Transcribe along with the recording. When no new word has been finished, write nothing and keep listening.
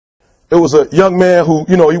it was a young man who,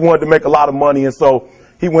 he wanted to make a lot of money. And so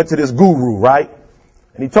he went to this guru, right?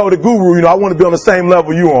 And he told the guru, I want to be on the same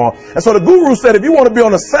level you're on. And so the guru said, if you want to be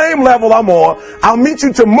on the same level I'm on, I'll meet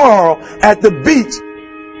you tomorrow at the beach.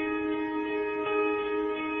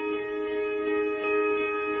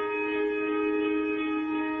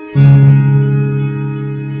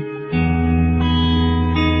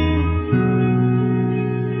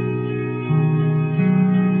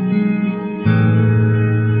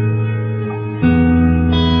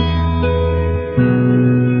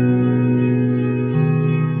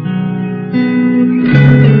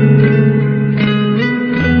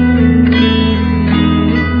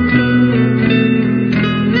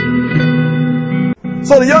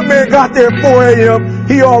 So the young man got there at 4 a.m.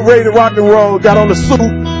 He all ready to rock and roll, got on the suit,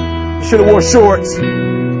 should have wore shorts.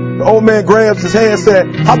 The old man grabs his hand and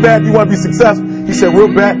said, how bad do you want to be successful? He said,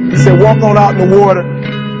 real bad. He said, walk on out in the water.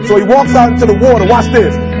 So he walks out into the water. Watch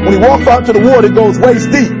this. When he walks out into the water, it goes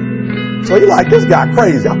waist deep. So he like, this guy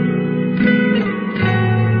crazy.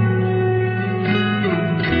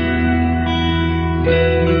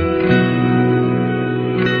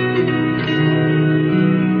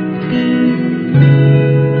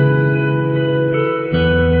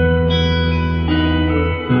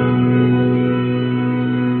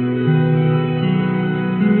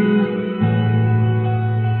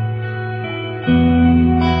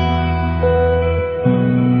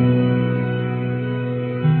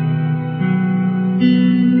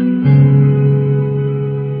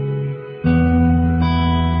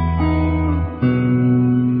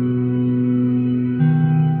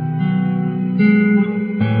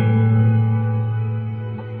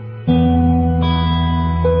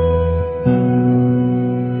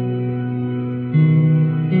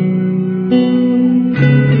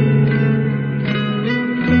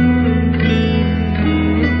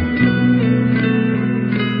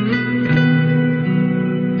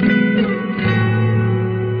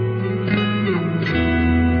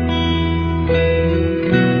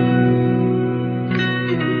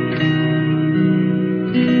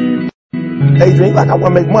 Adrian, like, I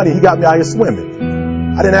want to make money. He got me out here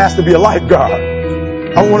swimming. I didn't ask to be a lifeguard.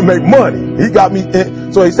 I want to make money. He got me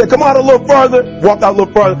in. So he said, come out a little further. Walked out a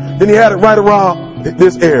little further. Then he had it right around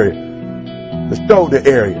this area, the shoulder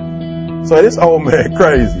area. So this old man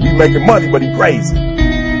crazy. He making money, but he crazy.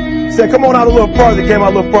 He said, come on out a little further. He came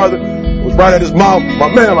out a little further. It was right at his mouth.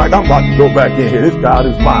 My man like, I'm about to go back in here. This God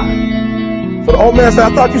is mine. So the old man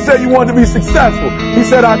said, I thought you said you wanted to be successful. He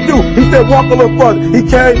said, I do. He said, walk a little further. He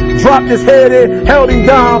came, dropped his head in, held him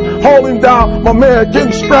down, hold him down. My man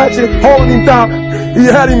getting scratching, holding him down. He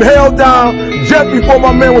had him held down. Just before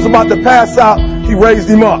my man was about to pass out, he raised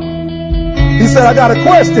him up. He said, I got a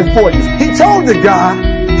question for you. He told the guy,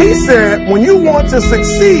 he said, when you want to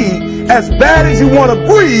succeed as bad as you want to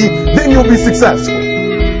breathe, then you'll be successful.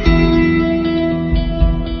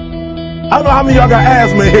 I don't know how many of y'all got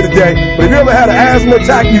asthma in here today, but if you ever had an asthma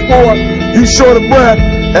attack before, you short of breath,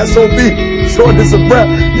 SOB, shortness of breath,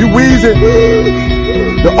 you wheezing.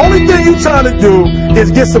 The only thing you trying to do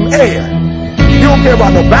is get some air. You don't care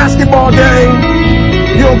about no basketball game.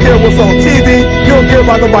 You don't care what's on TV. You don't care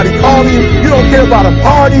about nobody calling you. You don't care about a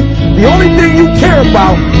party. The only thing you care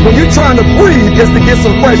about when you're trying to breathe is to get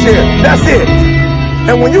some fresh air. That's it.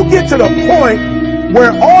 And when you get to the point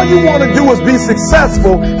where all you want to do is be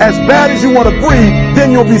successful as bad as you want to breathe, then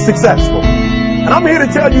you'll be successful. And I'm here to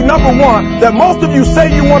tell you, number one, that most of you say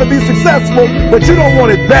you want to be successful, but you don't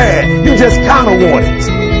want it bad. You just kind of want it.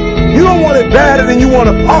 You don't want it badder than you want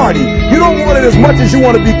to party. You don't want it as much as you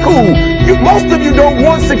want to be cool. Most of you don't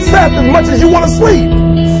want success as much as you want to sleep.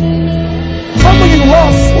 Some of you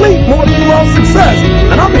love sleep more than you love success.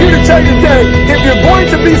 And I'm here to tell you today, if you're going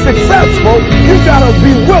to be successful, you got to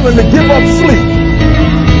be willing to give up sleep.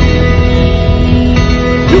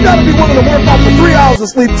 You got to be willing to work out for 3 hours of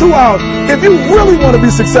sleep, 2 hours. If you really want to be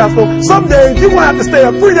successful, some days you're going to have to stay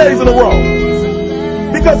up 3 days in a row.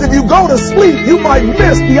 Because if you go to sleep, you might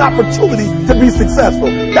miss the opportunity to be successful.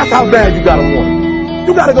 That's how bad you got to want it.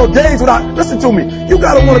 You got to go days without, listen to me, you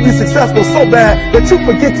got to want to be successful so bad that you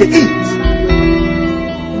forget to eat.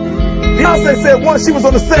 Beyonce said once she was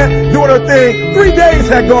on the set doing her thing, 3 days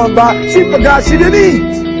had gone by, she forgot she didn't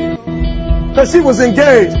eat. Because she was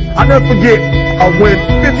engaged. I never forget when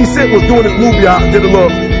 50 Cent was doing his movie, I did a little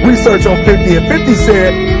research on 50, and 50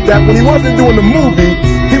 said that when he wasn't doing the movie,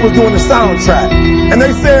 he was doing the soundtrack. And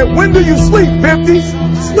they said, when do you sleep, 50?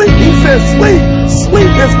 Sleep. He said, sleep. Sleep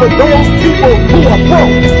is for those people who are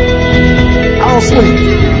broke. I don't sleep.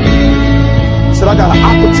 He said, I got an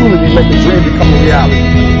opportunity to make a dream become a reality.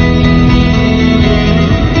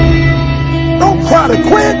 Don't try to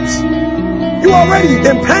quit. You already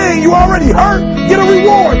in pain. You already hurt. Get a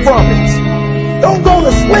reward from it. Don't go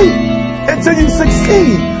to sleep until you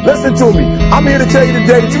succeed. Listen to me. I'm here to tell you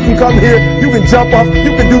today that you can come here, you can jump up,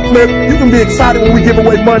 you can do flip, you can be excited when we give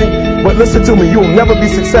away money. But listen to me, you'll never be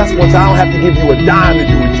successful until I don't have to give you a dime to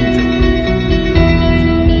do what you do.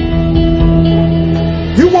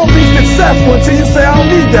 You won't be successful until you say, I don't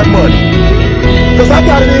need that money, because I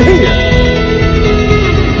got it in here.